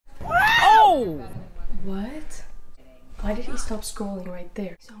Why did he stop scrolling right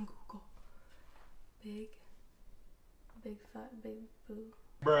there? He's on Google. Big fat big boo.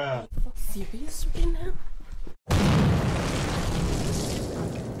 Bruh. Serious right now?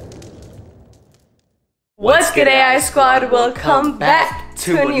 What's good, AI Squad? Welcome back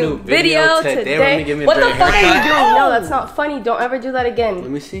to a new video today. What the fuck are you doing? No, that's not funny. Don't ever do that again.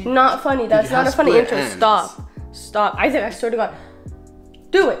 Let me see. Not funny. That's not a funny intro. Stop. Stop. Isaac, I swear to God.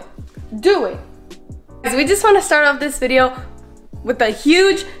 Do it. Do it. Guys, we just want to start off this video with a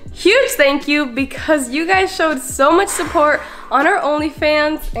huge thank you because you guys showed so much support on our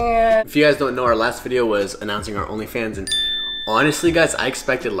OnlyFans. And if you guys don't know, our last video was announcing our OnlyFans, and honestly guys, I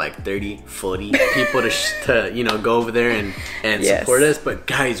expected like 30, 40 people to you know, go over there and support us. But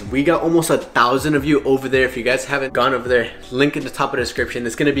guys, we got almost 1,000 of you over there. If you guys haven't gone over there, link in the top of the description.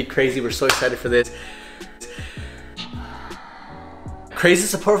 It's gonna be crazy. We're so excited for this. Crazy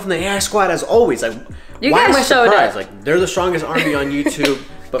support from the AI Squad as always. Like, you why guys am I showed surprised? it. Like, they're the strongest army on YouTube.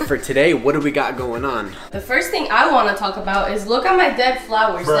 But for today, what do we got going on? The first thing I want to talk about is look at my dead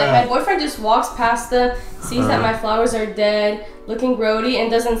flowers. Bruh. Like, my boyfriend just walks past them, sees that my flowers are dead, looking grody, and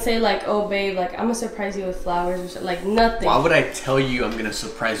doesn't say like, oh babe, like I'm gonna surprise you with flowers or something. Like, nothing. Why would I tell you I'm gonna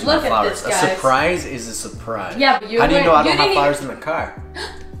surprise you Look with flowers? at this, A guys. surprise is a surprise. Yeah, but you How do you know I don't have didn't flowers in the car?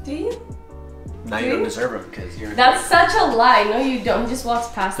 Do you? Now you don't deserve them because you're. That's such a lie. No, you don't. He just walks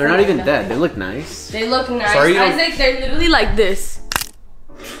past They're them not like even that. dead. They look nice. They look nice. Sorry, Isaac, they're literally like this.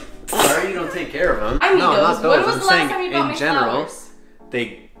 Sorry you don't take care of them. I need no, those. not those. When was I'm the last saying time you bought me in general,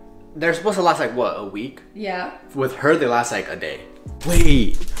 flowers? they're supposed to last like what, a week? Yeah. With her, they last like a day.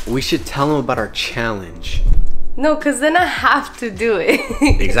 Wait, we should tell them about our challenge. No, cause then I have to do it.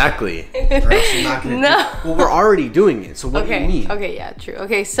 Exactly. Or else you're not gonna do it. Well, we're already doing it. So what do you mean? Okay, yeah, true.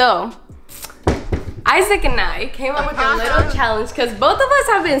 Okay, so Isaac and I came up with a little challenge because both of us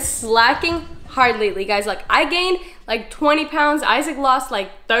have been slacking hard lately, guys. Like, I gained like 20 pounds. Isaac lost like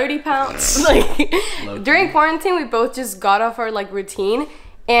 30 pounds. Like, during quarantine, we both just got off our like routine.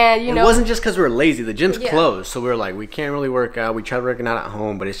 And you know, it wasn't just because we were lazy. The gym's closed, so we were like, we can't really work out. We tried working out at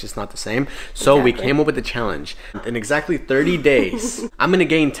home, but it's just not the same. So we came up with the challenge. In exactly 30 days, I'm gonna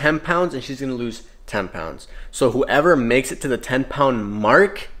gain 10 pounds and she's gonna lose 10 pounds. So whoever makes it to the 10-pound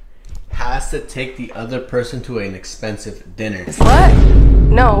mark has to take the other person to an expensive dinner. What?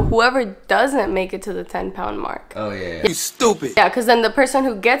 No, whoever doesn't make it to the 10-pound mark. Oh yeah. You stupid. Yeah, because then the person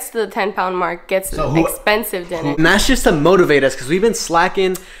who gets to the 10-pound mark gets the expensive dinner. And that's just to motivate us because we've been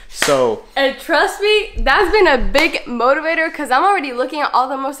slacking. So. And trust me, that's been a big motivator because I'm already looking at all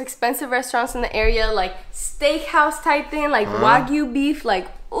the most expensive restaurants in the area, like steakhouse type thing, like Wagyu beef. Like,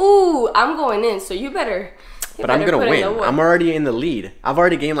 ooh, I'm going in. So you better. But I'm gonna win. I'm already in the lead. I've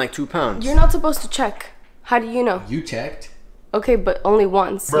already gained like 2 pounds. You're not supposed to check. How do you know? You checked. Okay, but only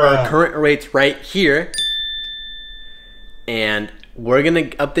once. Our current rate's right here. And we're gonna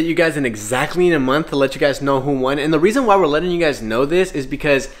update you guys in exactly in a month to let you guys know who won. And the reason why we're letting you guys know this is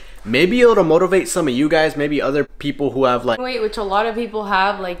because maybe it'll motivate some of you guys, maybe other people who have like which a lot of people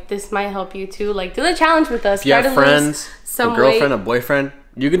have, like this might help you too. Like, do the challenge with us. If you have friends, a girlfriend, a boyfriend,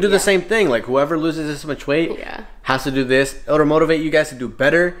 you can do the same thing. Like, whoever loses this much weight has to do this. It'll motivate you guys to do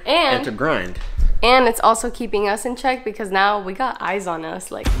better and to grind. And it's also keeping us in check because now we got eyes on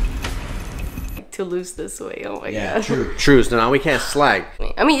us, like to lose this weight. Oh my god. True. So now we can't slag.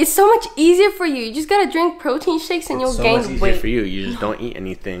 I mean, it's so much easier for you. You just gotta drink protein shakes and you'll gain weight. It's so much easier for you. You just don't eat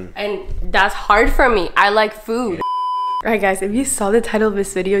anything. And that's hard for me. I like food. Alright guys, if you saw the title of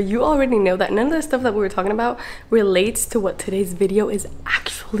this video, you already know that none of the stuff that we were talking about relates to what today's video is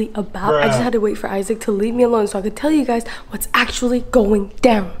actually about. I just had to wait for Isaac to leave me alone so I could tell you guys what's actually going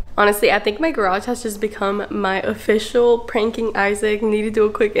down. Honestly, I think my garage has just become my official pranking Isaac. Need to do a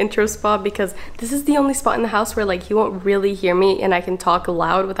quick intro spot because this is the only spot in the house where like he won't really hear me and I can talk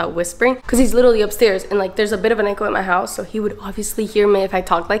loud without whispering because he's literally upstairs and like there's a bit of an echo at my house, so he would obviously hear me if I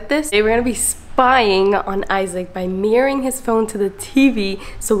talk like this. Today we're gonna be spying on Isaac by mirroring his phone to the TV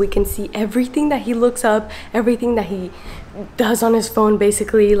so we can see everything that he looks up, everything that he does on his phone,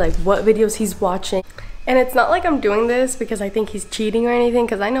 basically like what videos he's watching. And it's not like I'm doing this because I think he's cheating or anything,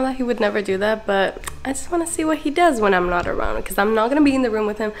 because I know that he would never do that, but I just want to see what he does when I'm not around, because I'm not going to be in the room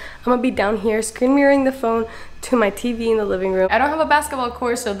with him. I'm going to be down here screen mirroring the phone to my TV in the living room. I don't have a basketball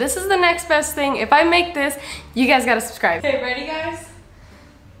court, so this is the next best thing. If I make this, you guys got to subscribe. Okay, ready guys?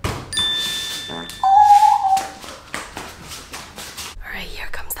 Alright, here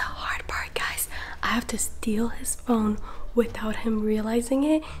comes the hard part, guys. I have to steal his phone without him realizing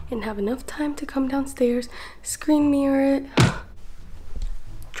it and have enough time to come downstairs, screen mirror it.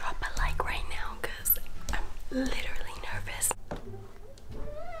 Drop a like right now because I'm literally nervous.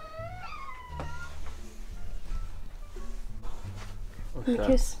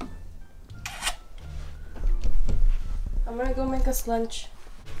 Kiss. I'm gonna go make us lunch.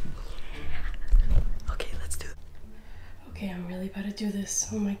 Okay, let's do it. Okay, I'm really about to do this.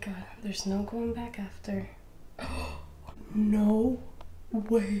 Oh my god, there's no going back after. No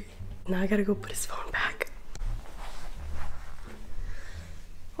way. Now I gotta go put his phone back.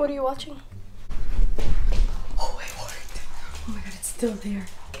 What are you watching? Oh, it worked. Oh my god, it's still there.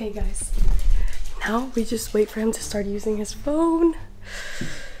 Okay, guys. Now we just wait for him to start using his phone.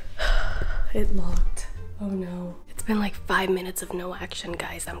 It locked. Oh no. It's been like 5 minutes of no action,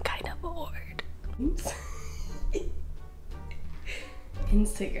 guys. I'm kind of bored. Oops.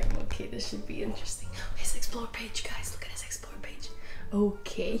 Instagram. Okay, this should be interesting. His explore page, guys. Look at his explore page.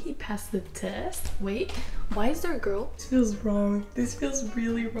 Okay, he passed the test. Wait, why is there a girl? This feels wrong. This feels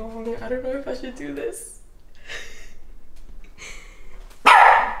really wrong. I don't know if I should do this.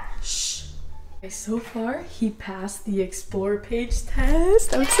 Shh. Okay, so far, he passed the explore page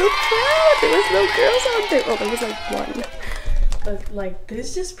test. I'm so proud. There was no girls out there. Oh, there was like one. But like,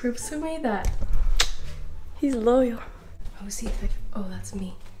 this just proves to me that he's loyal. Oh, see if I, oh, that's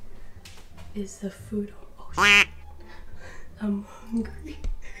me. Is the food, oh shit. I'm hungry.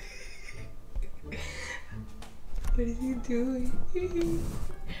 What is he doing?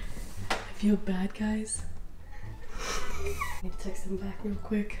 I feel bad, guys. I need to text him back real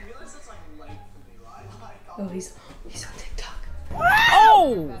quick. Oh, he's on TikTok.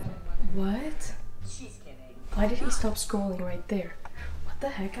 Oh! What? She's kidding. Why did he stop scrolling right there? What the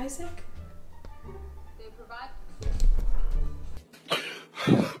heck, Isaac? They provide.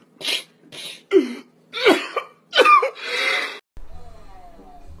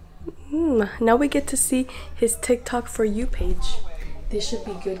 Now we get to see his TikTok For You page. This should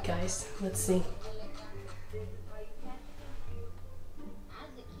be good, guys. Let's see.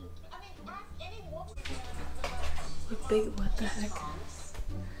 What the heck?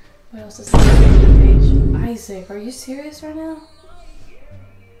 What else is on the page? Isaac, are you serious right now?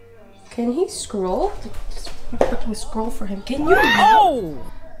 Can he scroll? Just fucking scroll for him. Can you? Oh!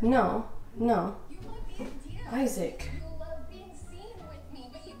 No, no. Isaac.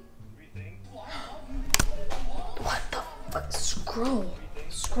 What the fuck? Scroll.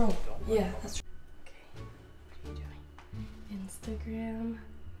 Scroll. Yeah, that's right. Okay. What are you doing? Instagram.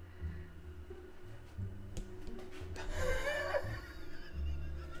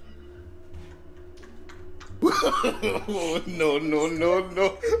 No, no, no,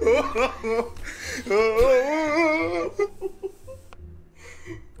 no.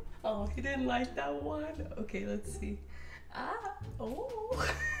 Oh, he didn't like that one. Okay, let's see. Ah, oh.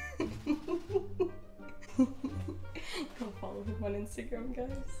 Go follow him on Instagram, guys.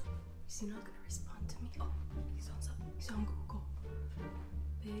 Is he not gonna respond to me? Oh, he's on something. He's on Google.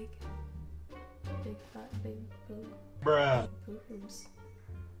 Big fat, big boo. Bruh. Boobs.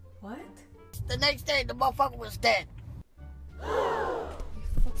 What? The next day, the motherfucker was dead. Are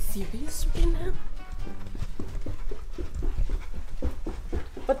you serious right now?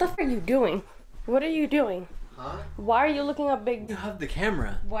 What the f are you doing? What are you doing? Huh? Why are you looking up big? You have the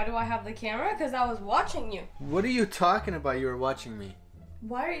camera. Why do I have the camera? Because I was watching you. What are you talking about? You were watching me.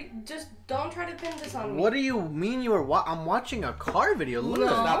 Why are you, just don't try to pin this on me. What do you mean you were I'm watching a car video. Look. No.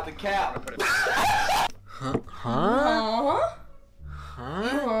 Stop the cap. Huh? Huh? Huh?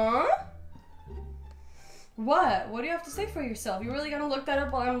 Huh? Huh? What? What do you have to say for yourself? You're really gonna look that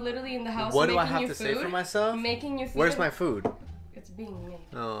up while I'm literally in the house What do making I have you to food? say for myself? Making you food. Where's my food? It's being made.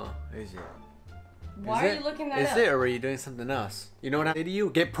 Oh, is it? Why are you looking that up? Is it, or are you doing something else? You know what I say to you?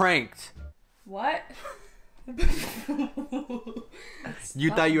 Get pranked. What?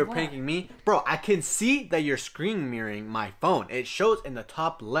 You thought you were what? pranking me? Bro, I can see that you're screen mirroring my phone. It shows in the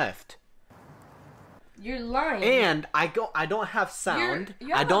top left. You're lying. And I don't have sound.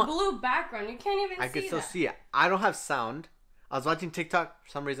 You have a blue background. You can't even see I can still that. see it. I don't have sound. I was watching TikTok.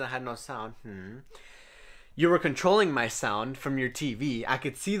 For some reason I had no sound. You were controlling my sound from your TV. I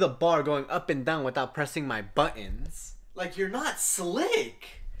could see the bar going up and down without pressing my buttons. Like, you're not slick.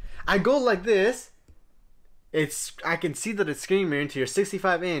 I go like this. I can see that it's screen mirroring to your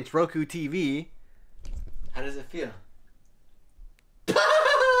 65-inch Roku TV. How does it feel?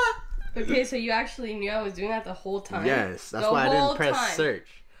 Okay, so you actually knew I was doing that the whole time? Yes, that's the why I didn't press time.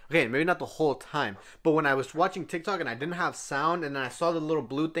 search. Okay, maybe not the whole time, but when I was watching TikTok and I didn't have sound and then I saw the little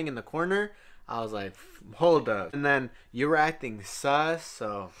blue thing in the corner, I was like, hold up. And then you were acting sus,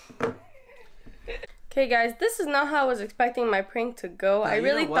 so... Okay, guys, this is not how I was expecting my prank to go. I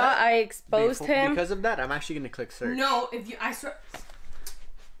really thought I exposed him. Because of that, I'm actually going to click search. No, I swear...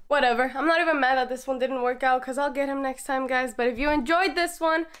 Whatever. I'm not even mad that this one didn't work out because I'll get him next time, guys. But if you enjoyed this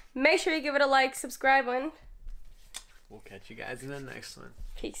one, make sure you give it a like, subscribe, and... We'll catch you guys in the next one.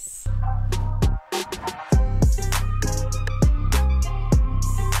 Peace.